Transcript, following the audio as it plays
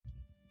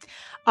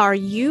Are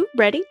you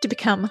ready to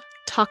become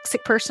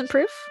toxic person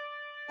proof?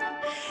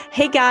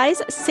 Hey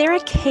guys, Sarah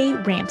K.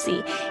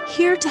 Ramsey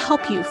here to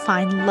help you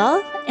find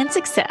love and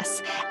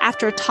success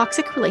after a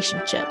toxic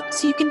relationship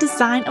so you can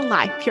design a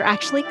life you're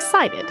actually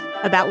excited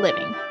about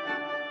living.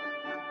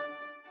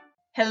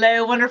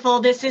 Hello, wonderful.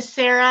 This is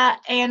Sarah.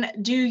 And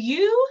do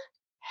you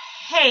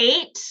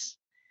hate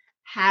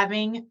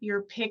having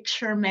your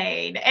picture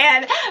made?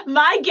 And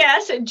my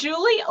guest,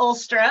 Julie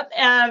Ulstrup,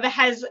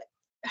 has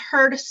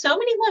heard so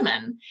many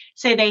women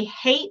say they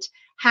hate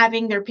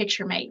having their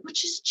picture made,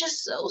 which is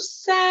just so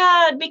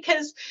sad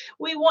because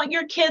we want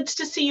your kids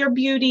to see your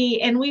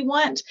beauty and we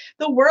want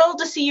the world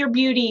to see your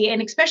beauty.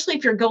 And especially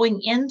if you're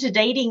going into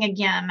dating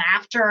again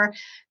after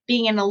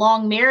being in a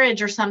long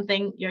marriage or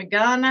something, you're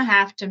gonna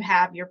have to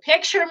have your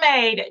picture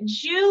made.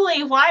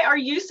 Julie, why are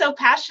you so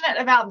passionate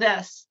about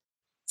this?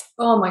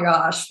 Oh my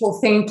gosh. Well,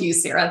 thank you,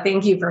 Sarah.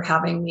 Thank you for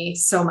having me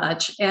so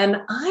much. And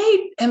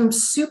I am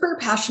super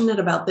passionate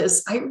about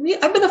this. I've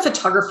been a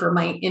photographer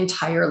my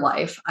entire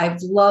life.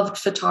 I've loved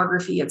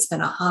photography. It's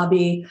been a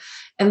hobby.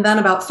 And then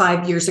about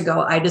 5 years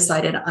ago, I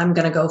decided I'm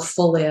going to go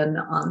full in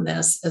on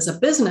this as a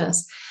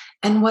business.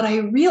 And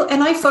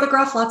I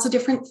photograph lots of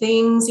different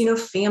things,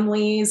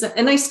 families,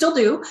 and I still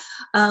do.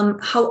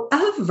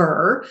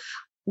 However,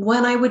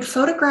 when I would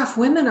photograph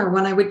women or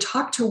when I would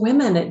talk to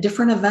women at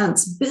different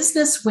events,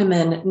 business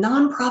women,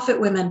 nonprofit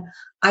women,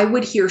 I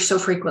would hear so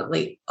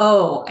frequently,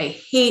 oh, I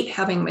hate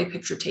having my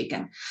picture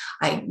taken.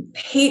 I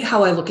hate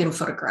how I look in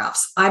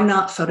photographs. I'm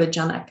not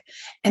photogenic.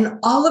 And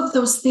all of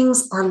those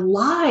things are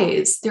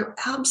lies. They're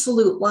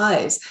absolute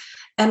lies.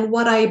 And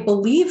what I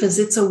believe is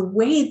it's a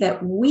way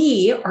that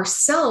we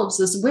ourselves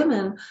as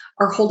women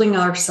are holding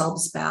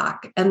ourselves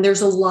back. And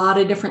there's a lot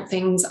of different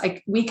things.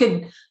 We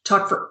could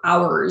talk for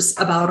hours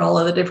about all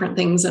of the different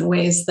things and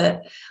ways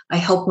that I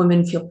help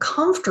women feel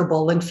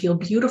comfortable and feel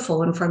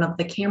beautiful in front of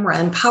the camera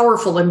and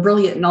powerful and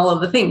brilliant and all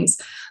of the things.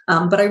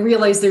 But I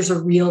realize there's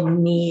a real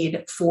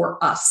need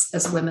for us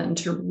as women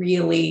to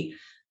really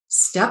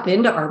step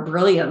into our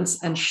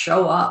brilliance and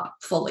show up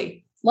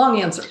fully. Long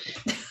answer.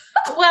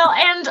 Well,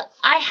 and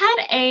I had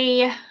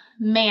a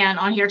man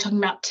on here talking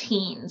about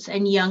teens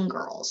and young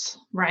girls,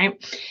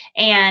 right?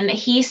 And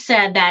he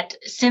said that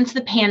since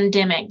the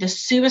pandemic, the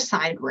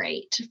suicide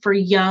rate for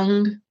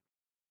young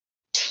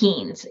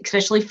teens,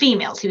 especially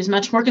females, he was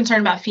much more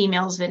concerned about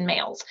females than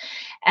males,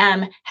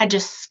 had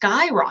just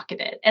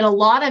skyrocketed. And a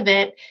lot of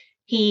it,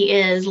 he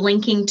is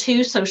linking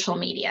to social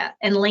media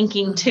and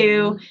linking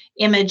to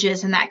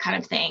images and that kind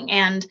of thing.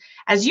 And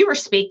as you were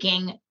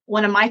speaking,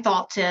 one of my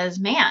thoughts is,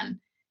 man,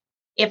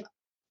 if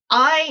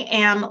I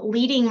am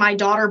leading my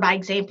daughter by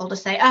example to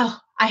say, oh,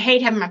 I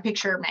hate having my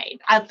picture made.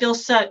 I feel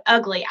so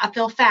ugly. I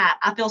feel fat.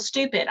 I feel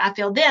stupid. I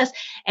feel this.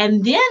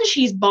 And then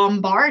she's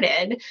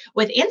bombarded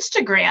with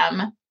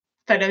Instagram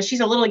photos.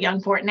 She's a little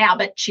young for it now,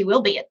 but she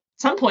will be at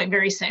some point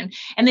very soon.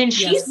 And then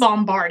she's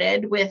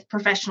bombarded with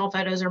professional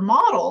photos or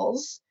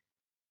models.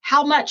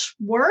 How much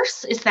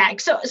worse is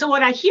that? So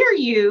what I hear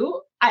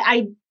you,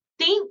 I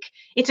think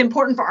it's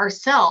important for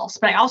ourselves,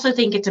 but I also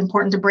think it's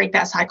important to break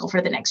that cycle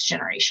for the next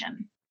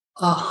generation.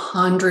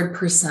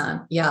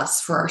 100%.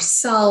 Yes. For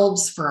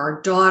ourselves, for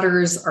our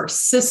daughters, our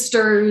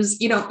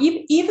sisters,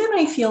 even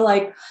I feel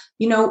like,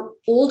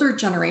 older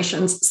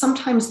generations,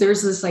 sometimes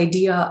there's this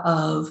idea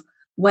of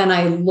when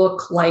I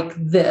look like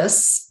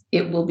this,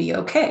 it will be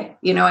okay.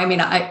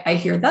 I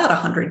hear that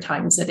 100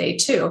 times a day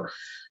too.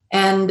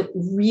 And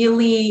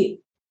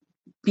really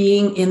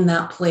being in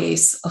that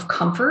place of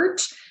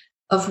comfort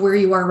of where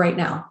you are right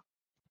now,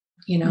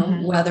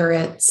 whether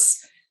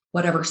it's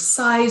whatever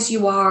size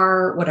you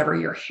are, whatever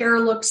your hair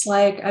looks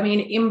like.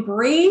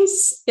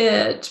 Embrace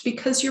it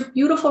because you're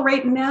beautiful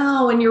right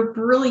now and you're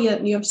brilliant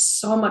and you have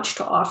so much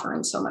to offer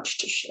and so much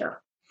to share.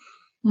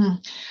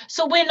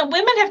 So when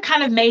women have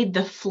kind of made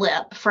the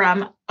flip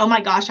from, oh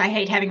my gosh, I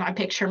hate having my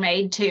picture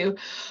made to, okay,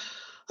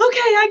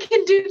 I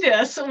can do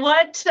this.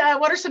 What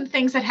are some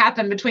things that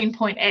happen between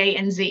point A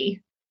and Z?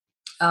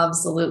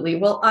 Absolutely.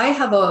 Well, I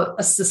have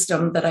a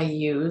system that I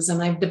use,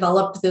 and I've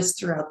developed this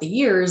throughout the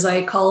years.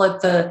 I call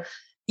it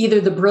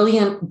either the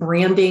brilliant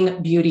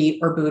branding, beauty,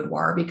 or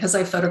boudoir, because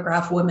I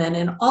photograph women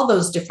in all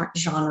those different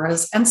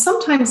genres. And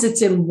sometimes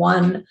it's in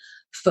one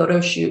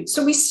photo shoot.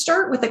 So we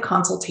start with a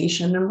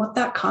consultation. And what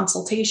that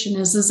consultation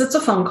is it's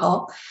a phone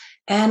call.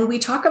 And we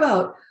talk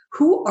about,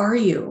 who are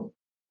you?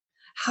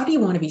 How do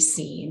you want to be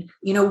seen?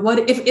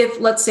 What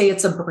if let's say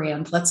it's a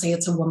brand, let's say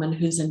it's a woman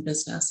who's in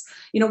business,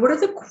 what are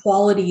the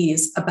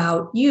qualities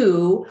about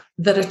you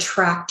that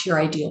attract your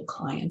ideal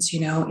clients?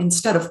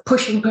 Instead of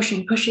pushing,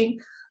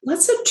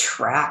 let's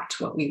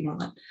attract what we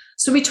want.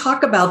 So we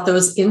talk about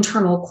those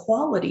internal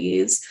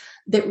qualities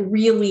that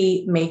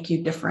really make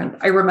you different.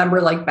 I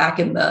remember back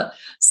in the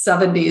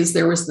 70s,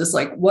 there was this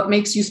what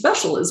makes you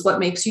special is what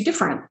makes you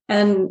different.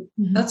 And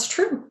that's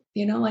true.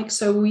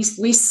 So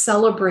we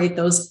celebrate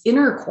those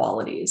inner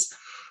qualities.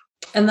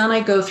 And then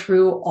I go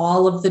through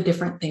all of the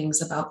different things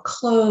about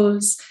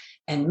clothes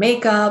and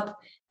makeup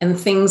and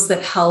things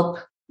that help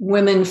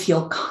women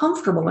feel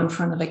comfortable in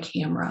front of a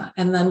camera.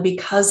 And then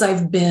because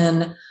I've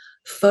been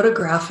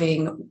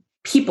photographing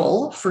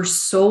people for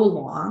so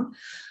long.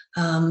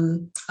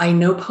 I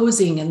know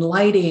posing and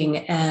lighting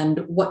and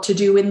what to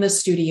do in the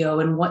studio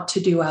and what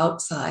to do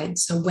outside.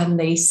 So when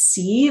they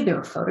see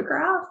their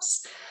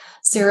photographs,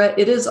 Sarah,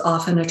 it is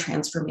often a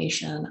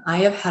transformation. I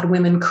have had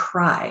women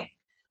cry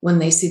when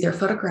they see their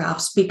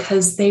photographs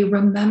because they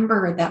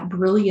remember that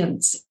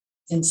brilliance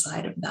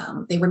inside of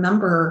them. They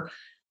remember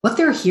what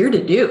they're here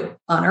to do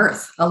on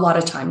earth a lot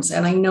of times.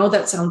 And I know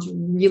that sounds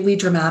really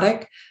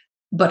dramatic,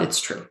 but it's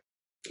true.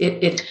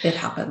 It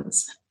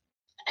happens.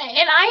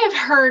 And I have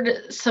heard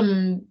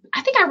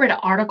I think I read an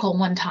article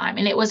one time,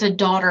 and it was a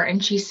daughter,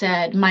 and she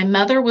said, my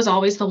mother was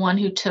always the one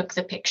who took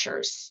the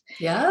pictures.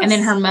 Yes. And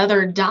then her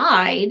mother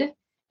died,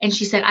 and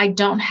she said, I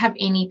don't have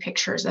any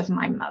pictures of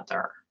my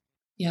mother.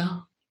 Yeah.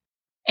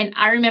 And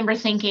I remember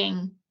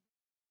thinking,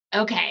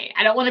 okay,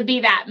 I don't want to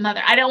be that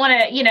mother. I don't want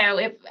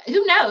to,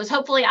 who knows?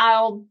 Hopefully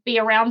I'll be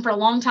around for a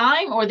long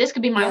time, or this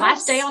could be my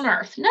last day on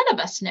earth. None of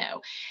us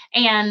know.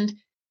 And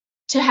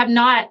to have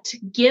not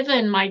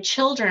given my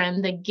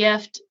children the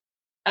gift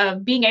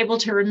of being able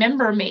to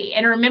remember me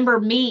and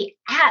remember me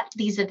at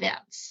these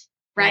events,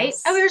 right?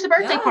 Yes. Oh, there's a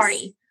birthday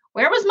party.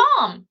 Where was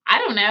mom? I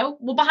don't know.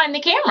 Well, behind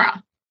the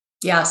camera.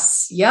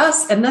 Yes.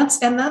 And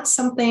that's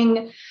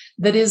something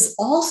that is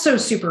also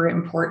super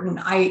important.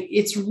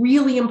 It's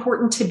really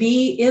important to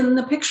be in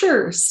the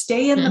picture,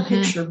 stay in the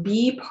picture,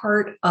 be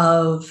part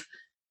of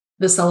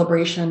the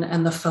celebration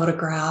and the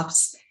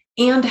photographs,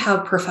 and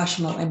have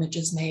professional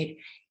images made.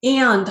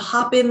 And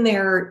hop in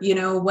there,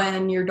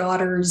 when your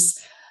daughter's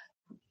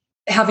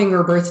having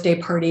her birthday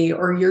party,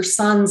 or your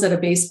son's at a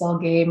baseball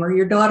game, or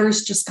your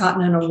daughter's just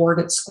gotten an award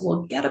at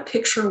school, get a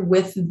picture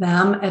with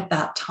them at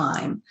that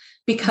time,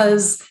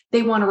 because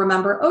they want to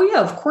remember, oh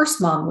yeah, of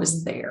course mom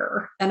was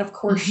there. And of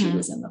course she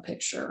was in the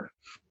picture.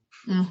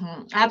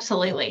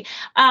 Absolutely.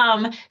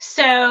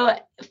 So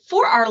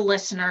for our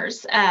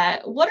listeners,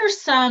 what are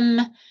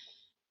some,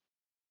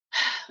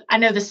 I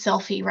know the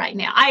selfie right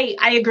now.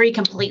 I agree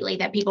completely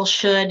that people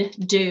should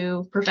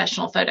do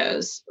professional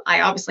photos.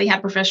 I obviously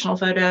have professional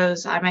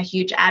photos. I'm a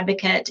huge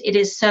advocate. It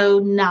is so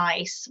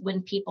nice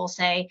when people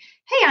say,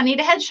 hey, I need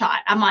a headshot.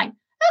 I'm like,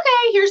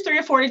 okay, here's 3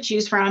 or 4 to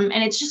choose from.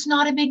 And it's just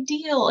not a big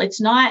deal. It's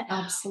not,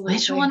 absolutely,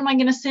 which one am I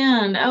going to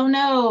send? Oh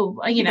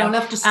no. You don't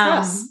have to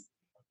stress.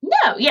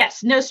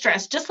 No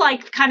stress. Just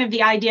like kind of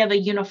the idea of a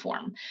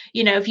uniform.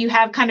 If you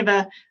have kind of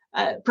a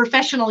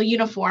professional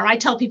uniform. I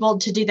tell people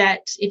to do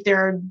that if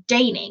they're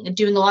dating,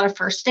 doing a lot of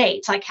first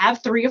dates, like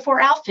have 3 or 4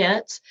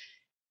 outfits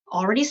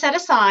already set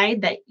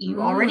aside that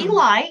you already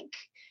like.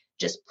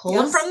 Just pull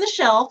them from the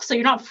shelf so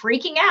you're not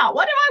freaking out.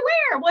 What do I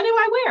wear? What do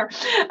I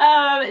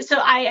wear? So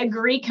I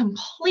agree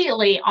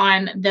completely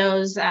on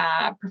those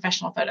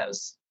professional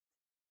photos.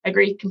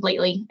 Agree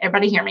completely.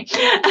 Everybody hear me.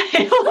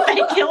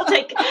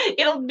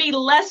 It'll be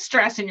less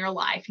stress in your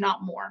life,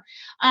 not more.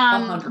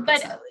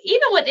 But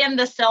even within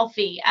the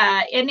selfie,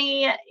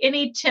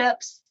 any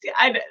tips?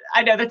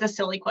 I know that's a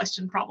silly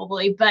question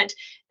probably, but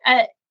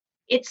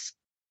it's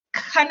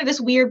kind of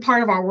this weird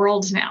part of our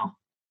world now.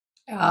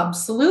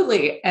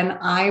 Absolutely. And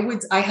I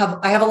have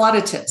a lot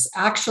of tips.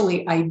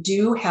 Actually, I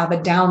do have a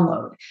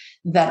download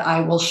that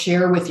I will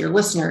share with your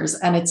listeners,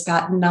 and it's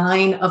got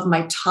 9 of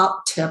my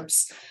top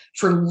tips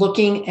for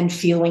looking and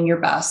feeling your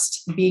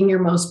best, being your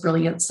most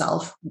brilliant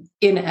self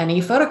in any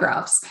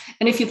photographs.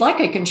 And if you'd like,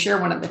 I can share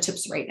one of the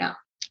tips right now.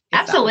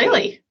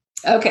 Absolutely.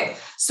 Okay.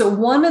 So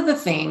one of the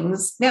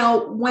things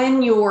now,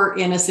 when you're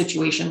in a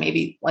situation,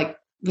 maybe like,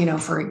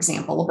 for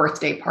example, a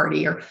birthday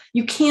party, or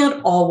you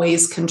can't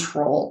always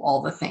control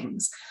all the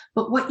things,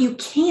 but what you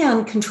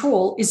can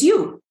control is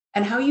you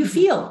and how you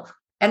feel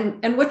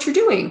and what you're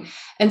doing.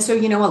 And so,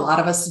 a lot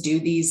of us do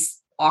these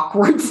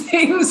awkward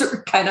things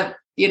or kind of,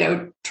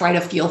 try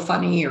to feel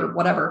funny or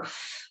whatever.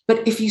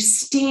 But if you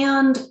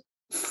stand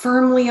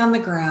firmly on the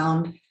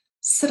ground,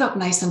 sit up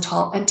nice and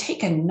tall, and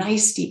take a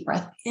nice deep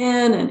breath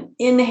in and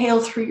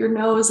inhale through your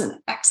nose and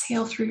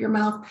exhale through your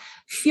mouth,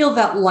 feel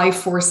that life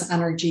force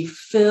energy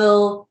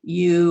fill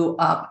you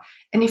up.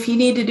 And if you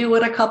need to do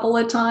it a couple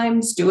of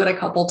times, do it a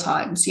couple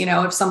times.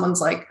 If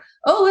someone's like,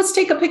 oh, let's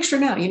take a picture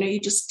now, you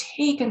just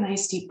take a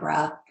nice deep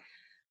breath,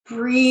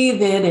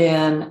 breathe it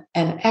in,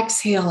 and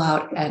exhale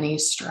out any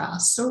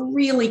stress. So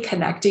really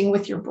connecting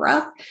with your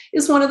breath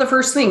is one of the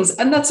first things.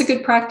 And that's a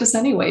good practice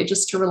anyway,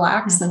 just to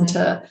relax and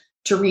to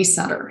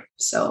recenter.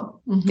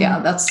 So yeah,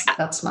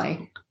 that's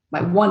my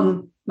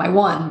one,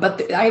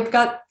 but I've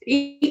got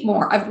 8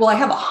 more. I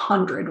have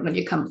 100 when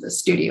you come to the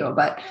studio,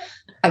 but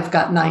I've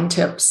got 9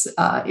 tips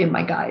in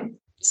my guide.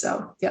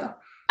 So yeah.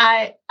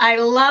 I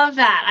love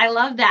that. I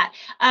love that.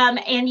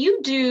 And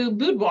you do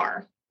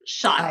boudoir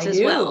shots as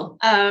well.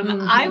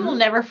 I will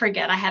never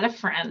forget. I had a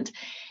friend,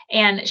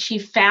 and she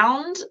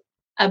found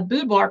a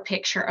boudoir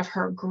picture of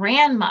her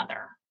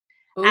grandmother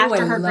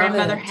after her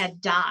grandmother had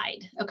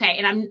died.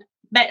 Okay.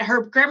 But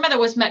her grandmother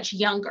was much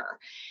younger,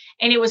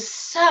 and it was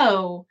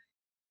so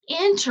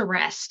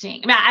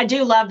interesting. I mean, I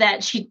do love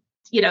that she,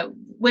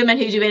 women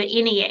who do it at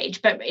any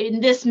age, but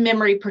in this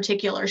memory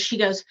particular, she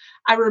goes,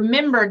 I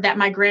remembered that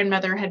my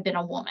grandmother had been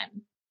a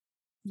woman.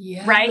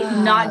 right?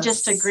 Not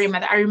just a Yes.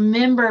 grandmother. I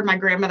remember my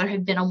grandmother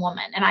had been a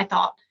woman, and I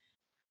thought,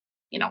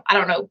 I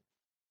don't know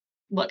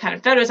what kind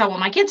of photos I want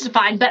my kids to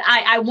find, but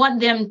I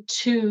want them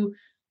to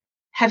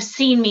have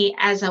seen me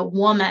as a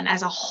woman,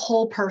 as a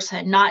whole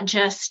person, not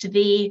just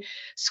the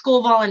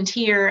school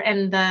volunteer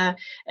and the,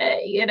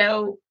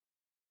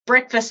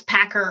 breakfast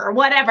packer or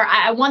whatever.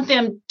 I want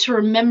them to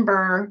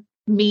remember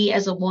me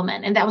as a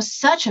woman. And that was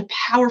such a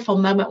powerful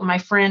moment when my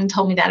friend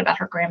told me that about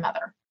her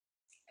grandmother.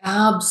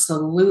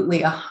 Absolutely,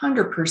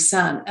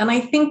 100%. And I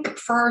think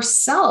for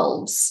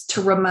ourselves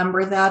to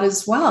remember that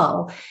as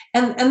well.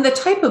 And the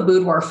type of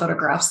boudoir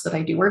photographs that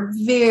I do are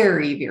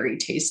very, very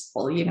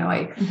tasteful.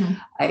 Mm-hmm.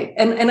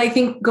 And I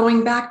think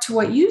going back to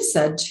what you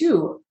said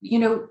too,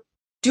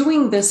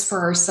 doing this for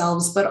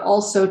ourselves, but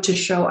also to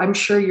show, I'm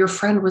sure your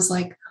friend was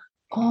like,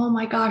 oh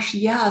my gosh,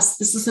 yes,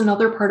 this is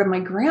another part of my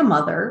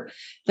grandmother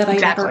that I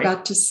never Exactly.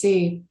 got to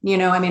see.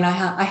 I mean,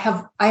 I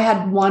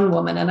had one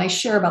woman, and I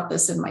share about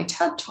this in my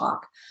TED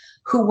talk,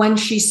 who, when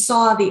she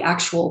saw the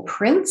actual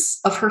prints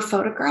of her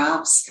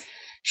photographs,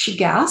 she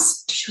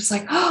gasped. She was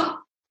like, oh,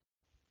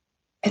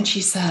 and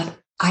she said,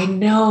 I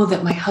know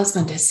that my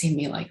husband has seen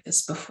me like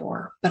this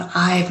before, but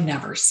I've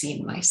never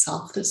seen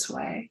myself this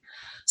way.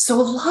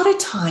 So a lot of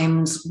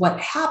times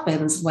what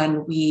happens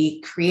when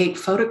we create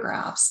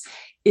photographs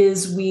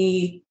is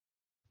we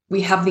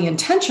have the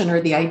intention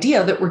or the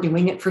idea that we're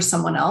doing it for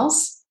someone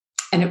else,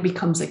 and it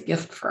becomes a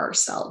gift for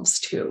ourselves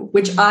too,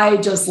 which I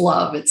just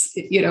love.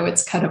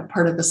 It's kind of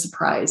part of the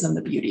surprise and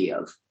the beauty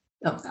of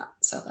that.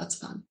 So that's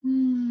fun.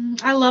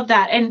 I love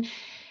that. And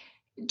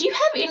do you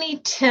have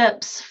any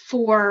tips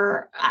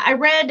for, I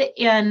read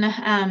in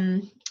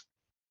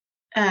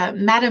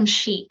Madame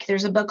Chic.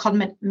 There's a book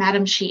called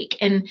Madame Chic,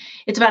 and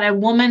it's about a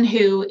woman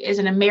who is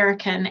an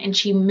American and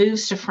she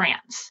moves to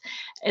France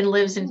and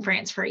lives in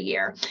France for a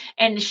year.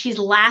 And she's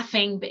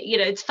laughing, but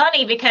it's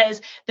funny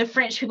because the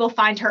French people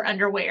find her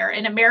underwear,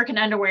 and American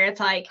underwear, it's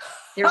like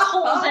there's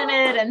holes in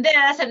it and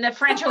this, and the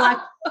French are like,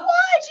 what?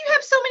 You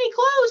have so many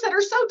clothes that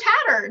are so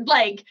tattered.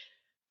 Like,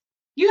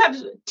 you have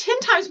 10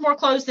 times more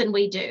clothes than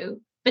we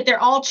do, but they're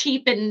all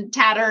cheap and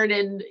tattered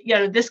and,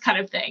 this kind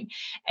of thing.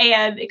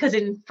 And because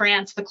in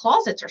France, the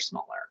closets are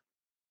smaller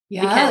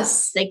because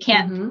Yes. they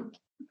can't,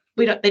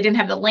 they didn't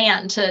have the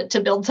land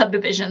to build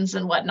subdivisions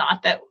and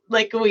whatnot that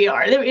like we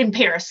are. They're in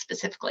Paris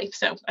specifically.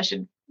 So I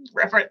should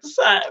reference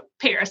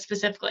Paris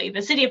specifically.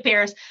 The city of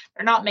Paris,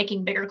 they're not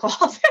making bigger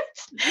closets.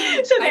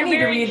 So I need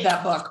to read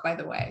that book, by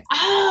the way.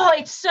 Oh,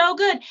 it's so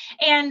good.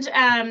 And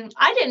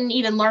I didn't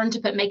even learn to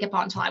put makeup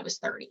on until I was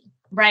 30.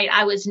 Right.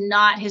 I was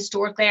not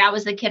historically, I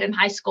was the kid in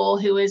high school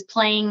who was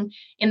playing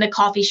in the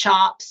coffee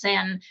shops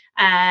and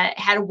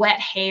had wet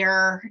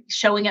hair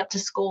showing up to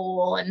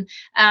school. And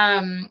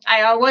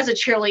I was a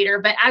cheerleader,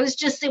 but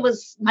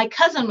my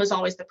cousin was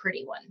always the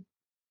pretty one.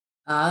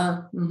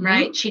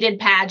 Right. She did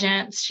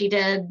pageants. She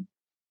did,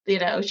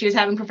 she was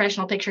having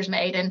professional pictures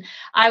made. And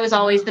I was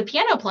always the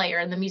piano player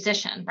and the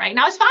musician. Right. And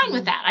I was fine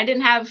with that. I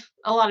didn't have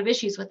a lot of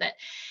issues with it.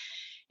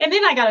 And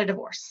then I got a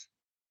divorce.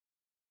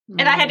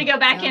 And I had to go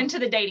back into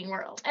the dating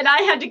world, and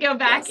I had to go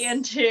back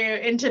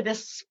into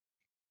this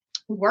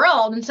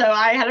world. And so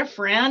I had a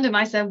friend, and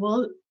I said,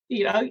 well,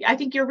 I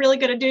think you're really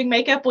good at doing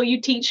makeup. Will you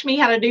teach me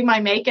how to do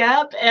my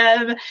makeup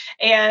and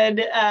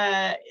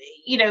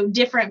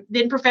different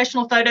than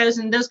professional photos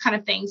and those kind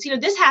of things.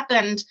 This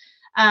happened.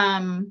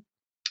 And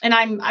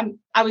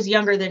I was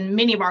younger than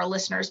many of our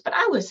listeners, but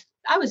I was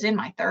in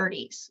my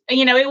 30s.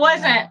 It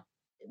wasn't,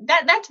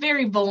 that's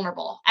very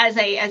vulnerable as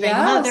a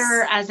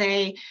mother,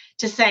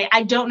 to say,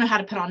 I don't know how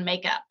to put on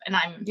makeup, and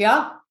I'm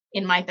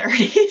in my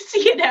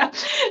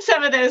 30s,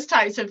 some of those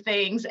types of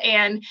things.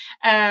 And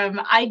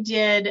I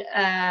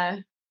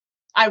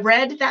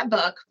read that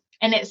book,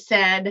 and it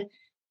said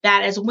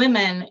that as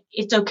women,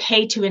 it's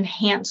okay to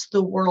enhance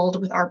the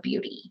world with our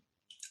beauty.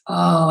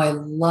 Oh, I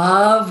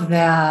love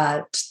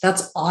that.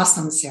 That's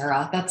awesome,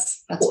 Sarah.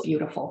 That's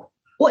beautiful.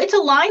 Well, it's a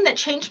line that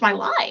changed my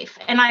life.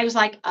 And I was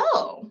like,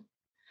 oh,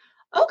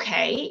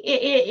 okay.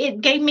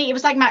 It gave me, it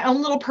was like my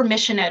own little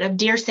permission note of,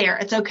 dear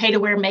Sarah, it's okay to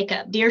wear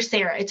makeup. Dear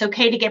Sarah, it's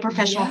okay to get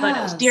professional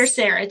photos. Dear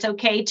Sarah, it's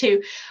okay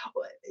to,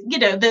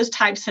 those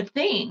types of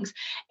things.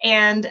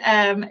 And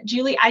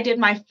Julie, I did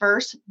my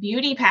first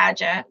beauty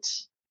pageant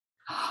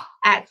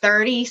at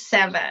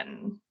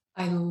 37.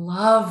 I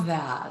love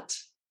that.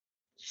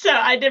 So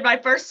I did my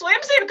first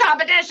swimsuit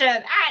competition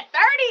at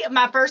 30,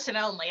 my first and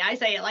only. I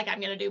say it like I'm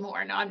going to do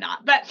more. No, I'm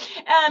not. But,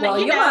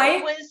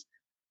 it was...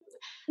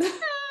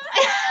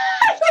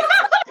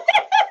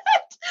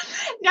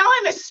 Now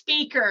I'm a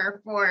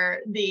speaker for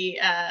the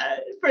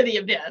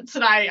events,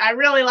 and I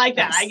really like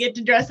that. I get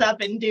to dress up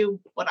and do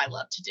what I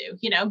love to do,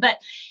 but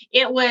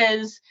it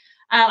was,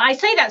 I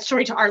say that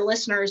story to our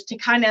listeners to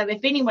kind of, if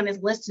anyone is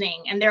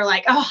listening and they're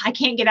like, oh, I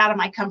can't get out of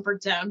my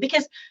comfort zone,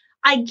 because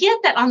I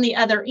get that on the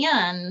other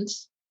end,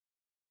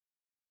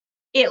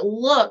 it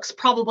looks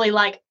probably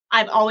like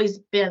I've always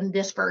been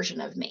this version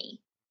of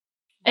me.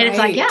 And It's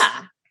like,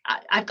 yeah,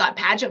 I've got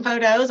pageant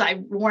photos.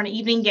 I've worn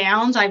evening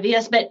gowns. I've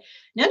this, but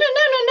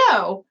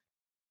no.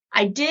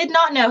 I did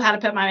not know how to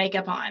put my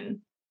makeup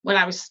on when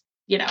I was,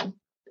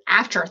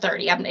 after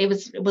 30. It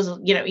was,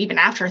 even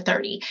after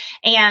 30.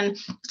 And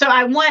so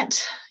I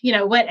want,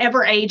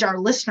 whatever age our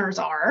listeners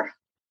are.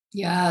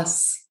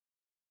 Yes.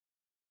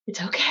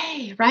 It's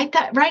okay. Write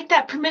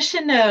that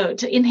permission note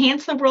to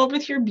enhance the world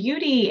with your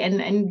beauty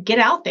and get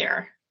out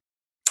there.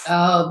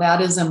 Oh,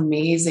 that is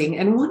amazing.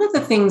 And one of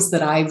the things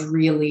that I've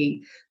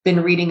really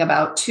been reading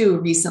about too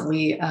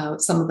recently,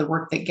 some of the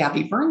work that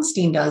Gabby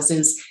Bernstein does,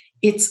 is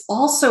it's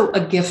also a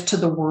gift to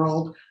the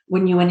world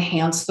when you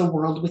enhance the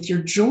world with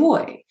your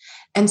joy.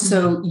 And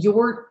so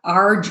your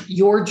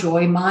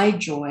joy, my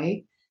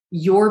joy,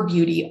 your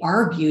beauty,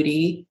 our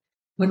beauty,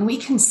 when we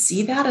can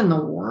see that in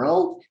the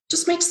world,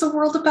 just makes the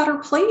world a better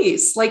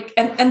place.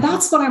 And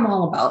that's what I'm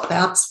all about.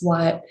 That's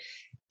what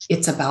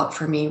it's about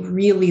for me,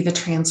 really, the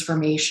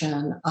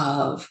transformation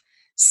of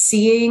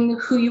seeing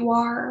who you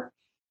are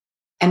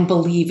and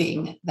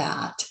believing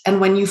that. And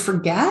when you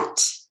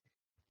forget,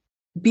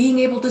 being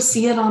able to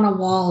see it on a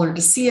wall or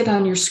to see it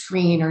on your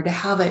screen or to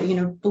have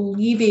it,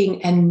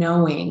 believing and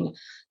knowing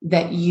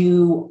that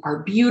you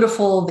are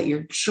beautiful, that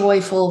you're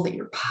joyful, that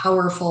you're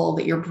powerful,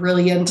 that you're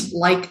brilliant,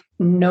 like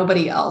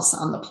nobody else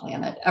on the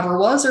planet ever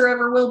was or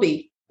ever will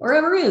be or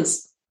ever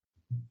is.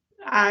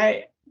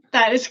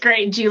 That is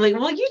great, Julie.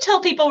 Will you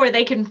tell people where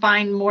they can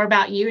find more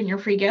about you and your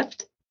free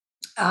gift?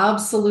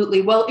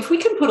 Absolutely. Well, if we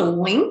can put a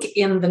link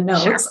in the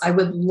notes, sure. I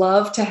would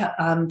love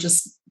to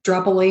just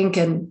drop a link,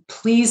 and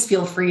please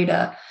feel free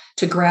to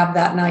grab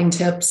that 9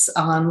 tips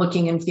on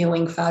looking and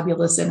feeling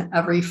fabulous in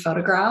every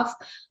photograph.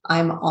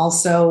 I'm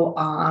also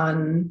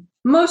on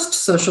most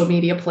social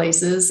media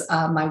places.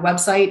 My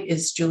website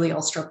is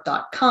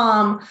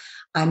julieelstrup.com.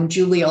 I'm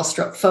Julie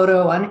Elstrup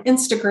Photo on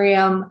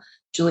Instagram,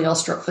 Julie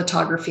Elstrup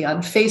Photography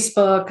on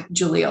Facebook,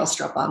 Julie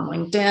Elstrup on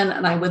LinkedIn.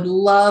 And I would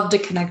love to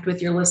connect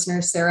with your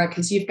listeners, Sarah,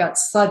 because you've got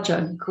such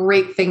a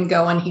great thing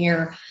going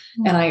here.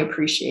 And I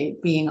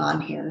appreciate being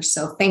on here.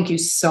 So thank you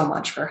so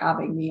much for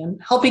having me and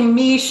helping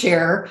me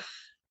share,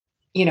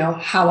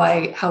 how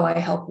I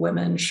help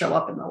women show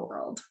up in the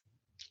world.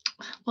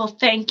 Well,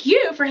 thank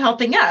you for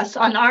helping us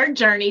on our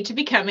journey to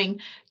becoming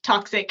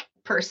toxic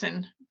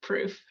person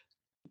proof.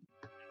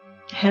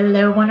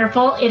 Hello,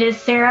 wonderful. It is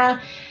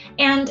Sarah.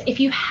 And if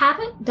you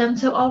haven't done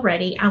so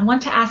already, I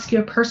want to ask you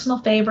a personal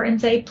favor and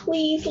say,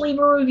 please leave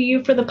a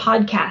review for the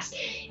podcast.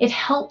 It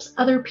helps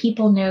other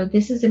people know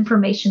this is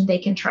information they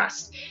can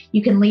trust.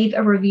 You can leave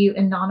a review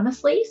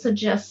anonymously. So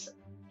just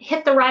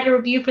hit the write a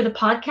review for the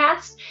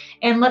podcast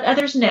and let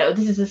others know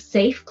this is a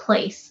safe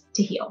place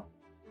to heal.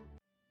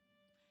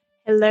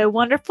 Hello,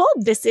 wonderful.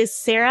 This is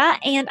Sarah,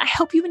 and I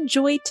hope you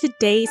enjoyed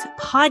today's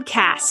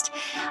podcast.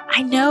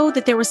 I know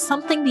that there was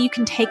something that you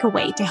can take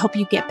away to help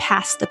you get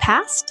past the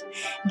past,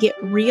 get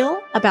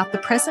real about the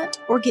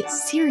present, or get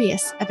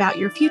serious about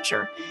your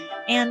future.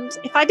 And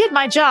if I did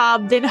my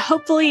job, then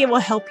hopefully it will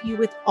help you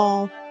with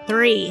all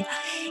 3.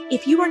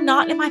 If you are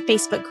not in my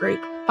Facebook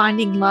group,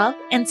 Finding Love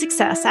and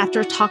Success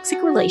After a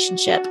Toxic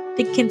Relationship,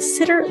 then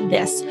consider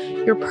this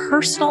your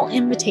personal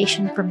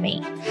invitation from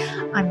me.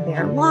 I'm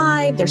there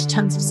live, there's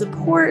tons of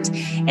support,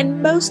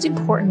 and most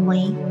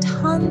importantly,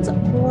 tons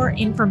more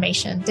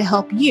information to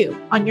help you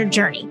on your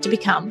journey to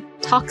become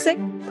toxic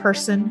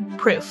person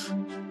proof.